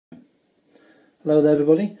Hello there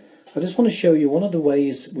everybody. I just want to show you one of the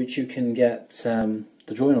ways which you can get the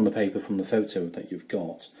drawing on the paper from the photo that you've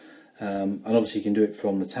got. And obviously you can do it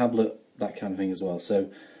from the tablet, that kind of thing as well. So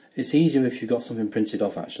it's easier if you've got something printed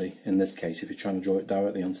off actually, in this case, if you're trying to draw it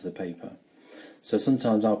directly onto the paper. So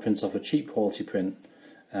sometimes I'll print off a cheap quality print,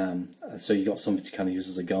 so you've got something to kind of use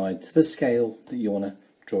as a guide to the scale that you want to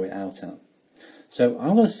draw it out at. So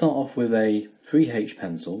I'm going to start off with a 3H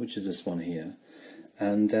pencil, which is this one here,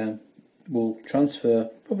 and we'll transfer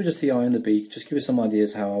probably just the eye and the beak, just give you some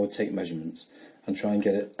ideas how I would take measurements and try and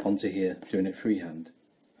get it onto here, doing it freehand.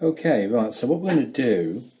 Okay, right, so what we're going to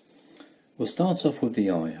do, we'll start off with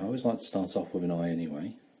the eye. I always like to start off with an eye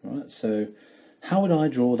anyway. Right, so how would I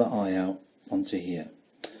draw that eye out onto here?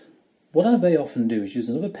 What I very often do is use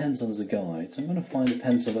another pencil as a guide. So I'm going to find a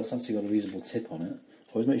pencil that's actually got a reasonable tip on it.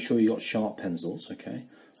 Always make sure you've got sharp pencils, okay? And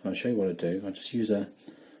I'll show you what I do. I just use a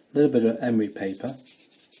little bit of emery paper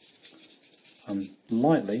and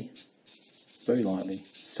lightly, very lightly,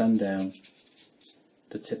 sand down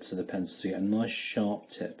the tips of the pencil so you get a nice sharp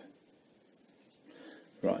tip.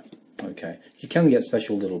 Right, okay. You can get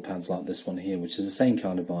special little pads like this one here, which is the same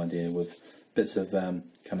kind of idea with bits of kind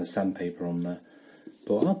of sandpaper on there.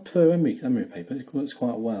 But I prefer emery paper, it works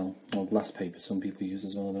quite well. Or glass paper, some people use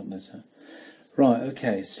as well, don't they? So. Right,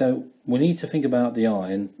 okay, so we need to think about the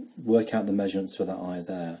eye and work out the measurements for that eye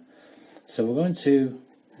there. So we're going to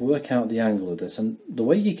work out the angle of this, and the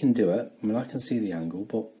way you can do it, I mean I can see the angle,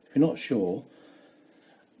 but if you're not sure,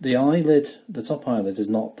 the eyelid, the top eyelid is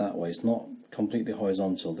not that way, it's not completely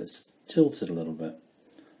horizontal, it's tilted a little bit.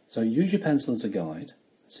 So use your pencil as a guide,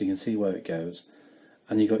 so you can see where it goes,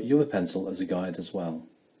 and you've got your pencil as a guide as well.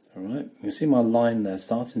 Alright, you can see my line there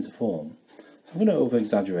starting to form. I'm going to over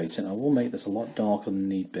exaggerate it, I will make this a lot darker than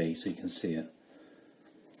need be so you can see it.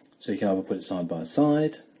 So you can either put it side by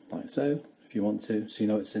side, like so, if you want to, so you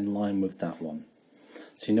know it's in line with that one.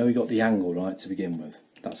 So you know you got the angle right to begin with.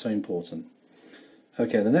 That's very important.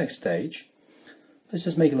 Okay, the next stage, let's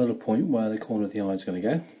just make a little point where the corner of the eye is going to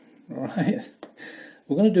go. Alright,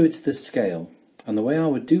 we're going to do it to this scale, and the way I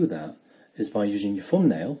would do that is by using your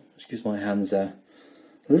thumbnail. Excuse my hands a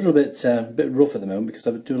little bit rough at the moment because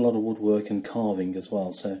I do a lot of woodwork and carving as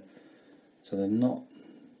well, so they're not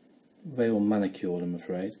very well manicured, I'm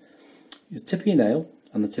afraid. Your tip of your nail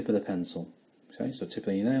and the tip of the pencil. Okay, so tip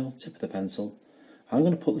of your nail, tip of the pencil. I'm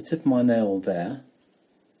going to put the tip of my nail there.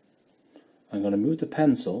 I'm going to move the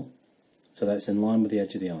pencil so that it's in line with the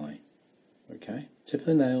edge of the eye. Okay, tip of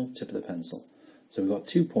the nail, tip of the pencil. So we've got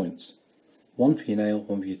 2 points. One for your nail,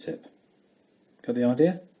 one for your tip. Got the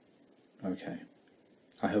idea? Okay.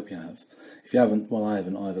 I hope you have. If you haven't, well I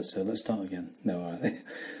haven't either, so let's start again. No, alright.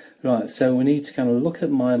 Right, so we need to kind of look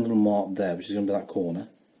at my little mark there, which is going to be that corner.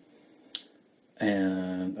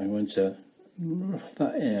 And I'm going to rough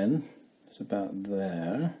that in. It's about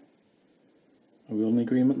there. Are we all in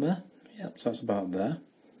agreement there? Yep, so that's about there.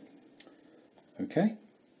 Okay.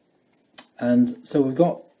 And so we've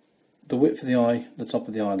got the width of the eye, the top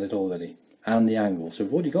of the eyelid already, and the angle. So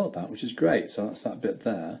we've already got that, which is great. So that's that bit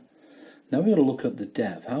there. Now we've got to look at the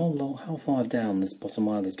depth. How far down this bottom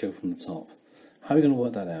eyelid go from the top? How are we going to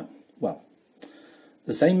work that out? Well,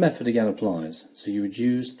 the same method again applies. So you would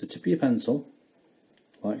use the tip of your pencil,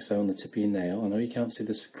 like so, on the tip of your nail. I know you can't see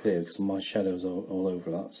this clear because my shadow's all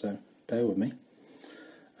over that, so bear with me.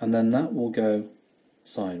 And then that will go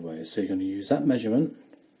sideways. So you're going to use that measurement.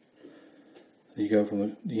 You go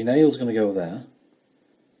from your nail's going to go there,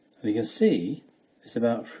 and you can see it's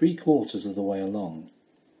about 3/4 of the way along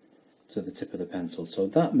to the tip of the pencil. So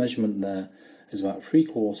that measurement there is about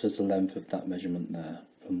 3/4 the length of that measurement there,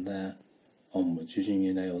 from there onwards, using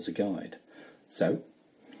your nail as a guide. So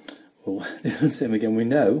we'll do the same again. We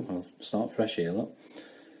know, I'll start fresh here, look,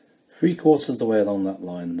 3/4 the way along that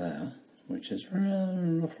line there, which is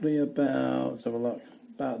roughly about, let's have a look,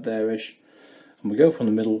 about there-ish. And we go from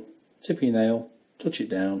the middle, tip of your nail, touch it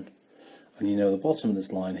down, and you know the bottom of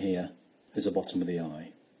this line here is the bottom of the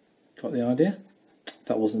eye. Got the idea?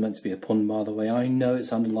 That wasn't meant to be a pun, by the way. I know it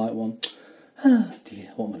sounded like one. Ah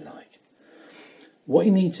dear, what am I like? What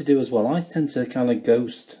you need to do as well, I tend to kind of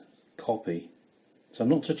ghost copy. So I'm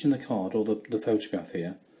not touching the card or the photograph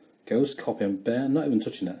here. Ghost copy, I'm not even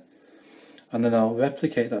touching it. And then I'll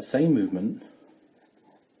replicate that same movement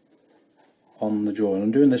on the drawing.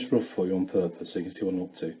 I'm doing this rough for you on purpose so you can see what I'm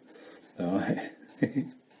up to. Alright.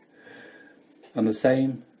 And the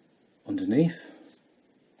same underneath.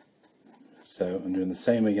 So I'm doing the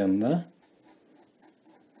same again there.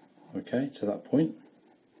 Okay, to that point.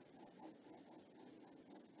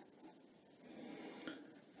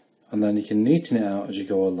 And then you can neaten it out as you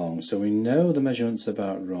go along. So we know the measurement's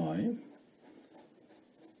about right.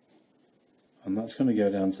 and that's going to go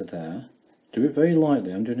down to there. Do it very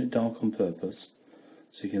lightly, I'm doing it dark on purpose,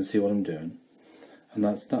 so you can see what I'm doing. And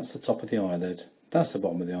that's the top of the eyelid, that's the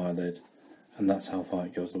bottom of the eyelid, and that's how far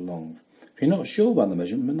it goes along. If you're not sure about the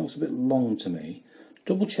measurement, it looks a bit long to me,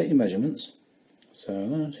 double check your measurements.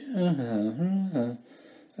 So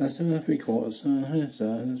that's 3/4, so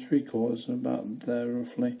 3/4 about there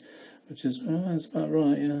roughly, which is, that's about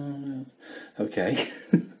right, yeah. Okay,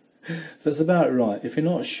 so it's about right. If you're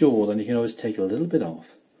not sure, then you can always take a little bit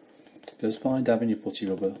off, just by dabbing your putty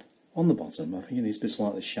rubber on the bottom. I think it needs to be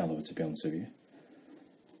slightly shallower, to be honest with you,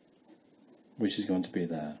 which is going to be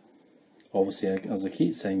there. Obviously, as I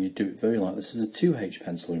keep saying, you do it very light. This is a 2H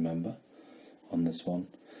pencil, remember, on this one.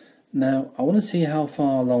 Now, I want to see how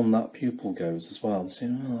far along that pupil goes as well. See,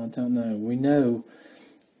 I don't know. We know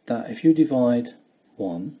that if you divide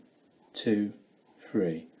 1, 2,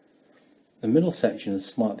 3, the middle section is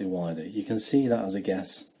slightly wider. You can see that as a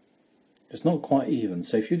guess. It's not quite even.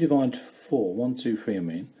 So if you divide 4, 1, 2, 3, I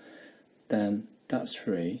mean, then that's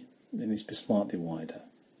 3. It needs to be slightly wider.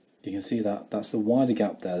 You can see that that's a wider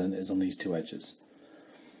gap there than it is on these two edges.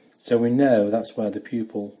 So we know that's where the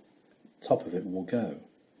pupil top of it will go.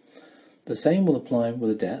 The same will apply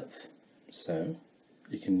with a depth, so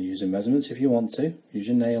you can use your measurements if you want to. Use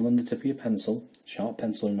your nail and the tip of your pencil, sharp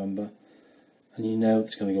pencil remember, and you know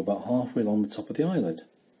it's going to go about halfway along the top of the eyelid.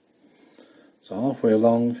 So halfway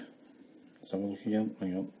along, let's have a look again,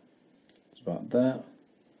 hang on, it's about there,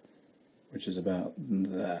 which is about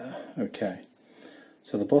there, okay.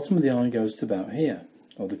 So the bottom of the eye goes to about here,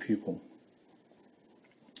 or the pupil.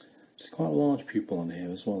 It's quite a large pupil on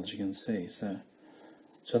here as well, as you can see, so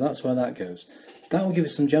that's where that goes. That will give you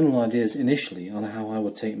some general ideas initially on how I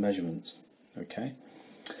would take measurements. Okay.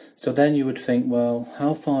 So then you would think, well,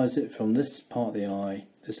 how far is it from this part of the eye,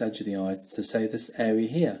 this edge of the eye, to say this area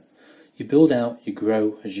here? You build out, you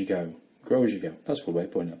grow as you go. Grow as you go. That's a good way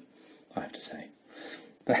of putting it, I have to say.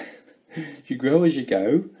 You grow as you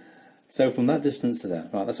go. So from that distance to there.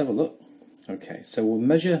 Right, let's have a look. Okay, so we'll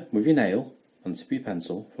measure with your nail and tip of your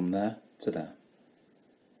pencil from there to there.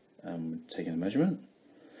 And we're taking a measurement.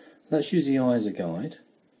 Let's use the eye as a guide.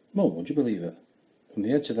 Well, would you believe it? From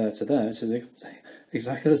the edge of there to there, it's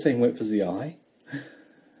exactly the same width as the eye.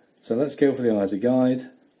 So let's go for the eye as a guide.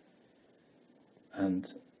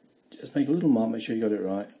 And just make a little mark, make sure you got it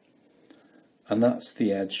right. And that's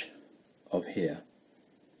the edge of here.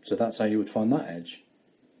 So that's how you would find that edge.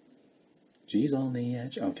 G's on the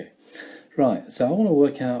edge. Okay. Right, so I want to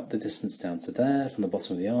work out the distance down to there from the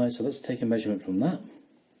bottom of the eye. So let's take a measurement from that.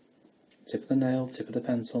 Tip of the nail, tip of the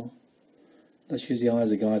pencil. Let's use the eye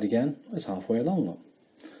as a guide again. It's halfway along that.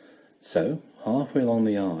 So, halfway along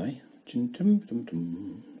the eye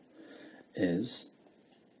is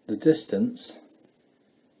the distance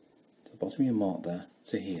to the bottom of your mark there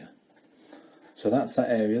to here. So that's that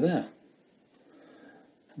area there.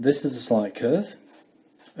 This is a slight curve.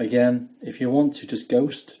 Again, if you want to just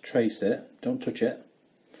ghost trace it, don't touch it,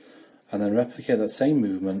 and then replicate that same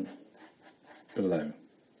movement below.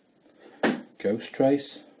 Ghost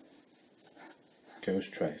trace,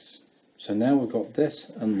 ghost trace. So now we've got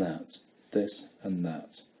this and that, this and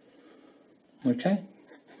that. Okay?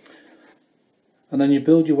 And then you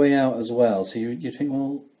build your way out as well. So you think,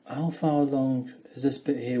 well, how far along is this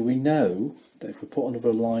bit here? We know that if we put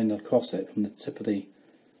another line across it from the tip of the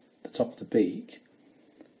top of the beak,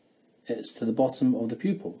 it's to the bottom of the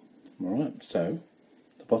pupil. Alright, so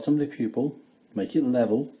the bottom of the pupil, make it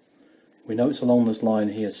level. We know it's along this line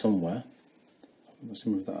here somewhere. Let's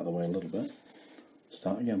move that out of the way a little bit.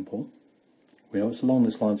 Start again, Paul. We know it's along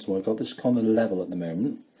this line somewhere. We've got this kind of level at the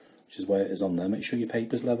moment, which is where it is on there. Make sure your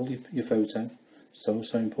paper's level, your photo. So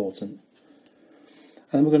important.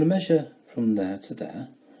 And then we're going to measure from there to there.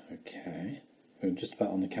 Okay. I'm just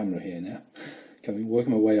about on the camera here now. Can work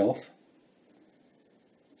my way off.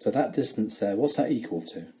 So that distance there, what's that equal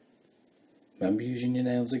to? Remember using your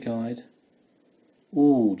nail as a guide?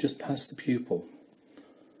 Ooh, just past the pupil.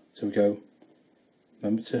 So we go,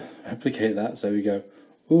 remember to replicate that, so we go,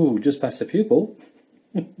 ooh, just past the pupil.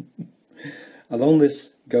 Along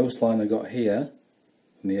this ghost line I got here,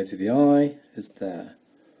 from the edge of the eye, is there.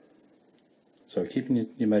 So keeping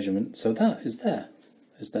your measurement, so that is there,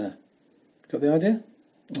 Got the idea?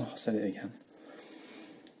 Oh, I'll say it again.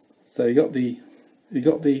 So you got the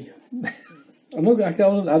I don't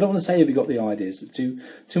want to say if you got the ideas. It's too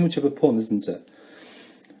much of a pun, isn't it?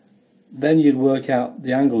 Then you'd work out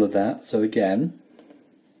the angle of that. So again,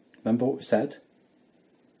 remember what we said.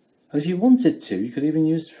 And if you wanted to, you could even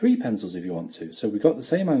use 3 pencils if you want to. So we've got the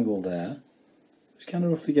same angle there. Just kind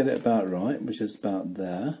of roughly get it about right, which is about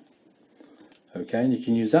there. Okay, and you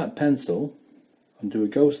can use that pencil and do a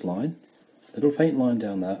ghost line little faint line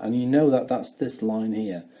down there, and you know that that's this line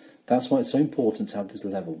here. That's why it's so important to have this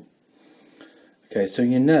level. Okay, so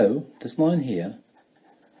you know this line here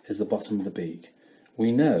is the bottom of the beak.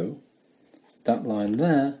 We know that line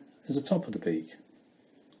there is the top of the beak.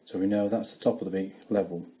 So we know that's the top of the beak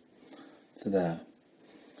level to there.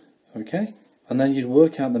 Okay, and then you'd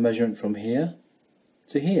work out the measurement from here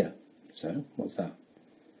to here. So what's that?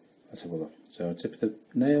 Let's have a look. So tip of the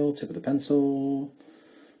nail, tip of the pencil.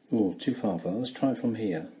 Oh, too far for that. Let's try it from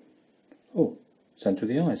here. Oh, centre of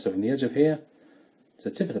the eye. So from the edge of here to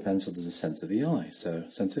the tip of the pencil, there's a centre of the eye. So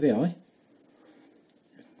centre of the eye.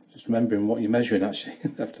 Just remembering what you're measuring actually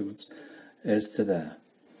afterwards is to there.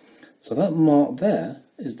 So that mark there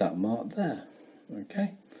is that mark there.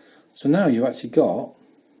 Okay. So now you've actually got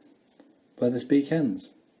where this beak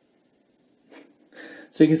ends.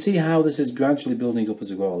 So you can see how this is gradually building up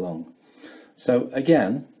as we go along. So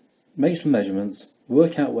again, make some measurements,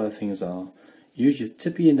 work out where things are, use your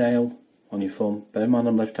tip of your nail on your thumb. Bear in mind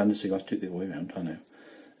I'm left-handed, so you have to do it the other way around, I know.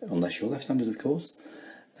 Unless you're left-handed, of course.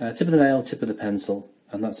 Tip of the nail, tip of the pencil,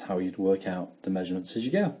 and that's how you'd work out the measurements as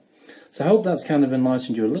you go. So I hope that's kind of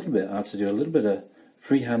enlightened you a little bit how to do a little bit of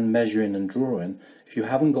freehand measuring and drawing if you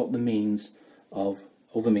haven't got the means of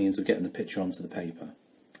other means of getting the picture onto the paper.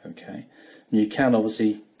 Okay, and you can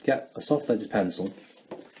obviously get a soft-leaded pencil.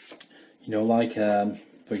 You know, like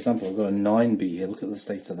for example, I've got a 9B here. Look at the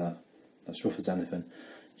state of that. That's rough as anything.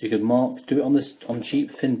 You could do it on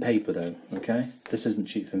cheap thin paper though. Okay, this isn't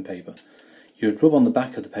cheap thin paper. You would rub on the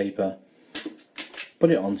back of the paper, put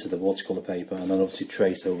it onto the watercolour paper, and then obviously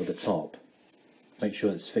trace over the top. Make sure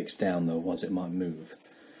it's fixed down though, otherwise it might move.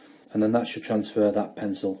 And then that should transfer that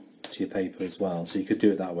pencil to your paper as well. So you could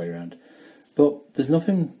do it that way around. But there's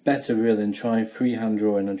nothing better really than trying freehand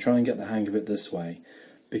drawing and try and get the hang of it this way,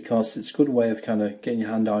 because it's a good way of kind of getting your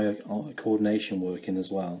hand-eye coordination working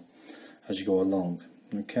as well as you go along.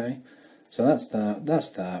 Okay, so that's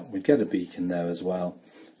that. We get a beak in there as well.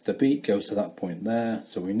 The beak goes to that point there,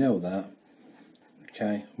 so we know that.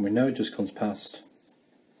 Okay, and we know it just comes past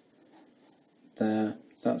there.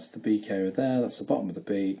 That's the beak area there, that's the bottom of the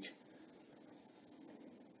beak.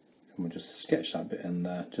 And we'll just sketch that bit in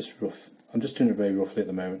there, just rough. I'm just doing it very roughly at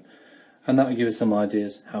the moment. And that will give us some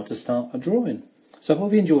ideas how to start a drawing. So I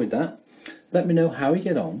hope you enjoyed that. Let me know how you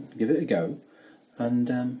get on, give it a go.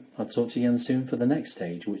 And I'll talk to you again soon for the next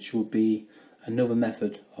stage, which will be another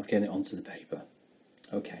method of getting it onto the paper.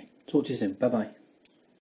 Okay, talk to you soon. Bye bye.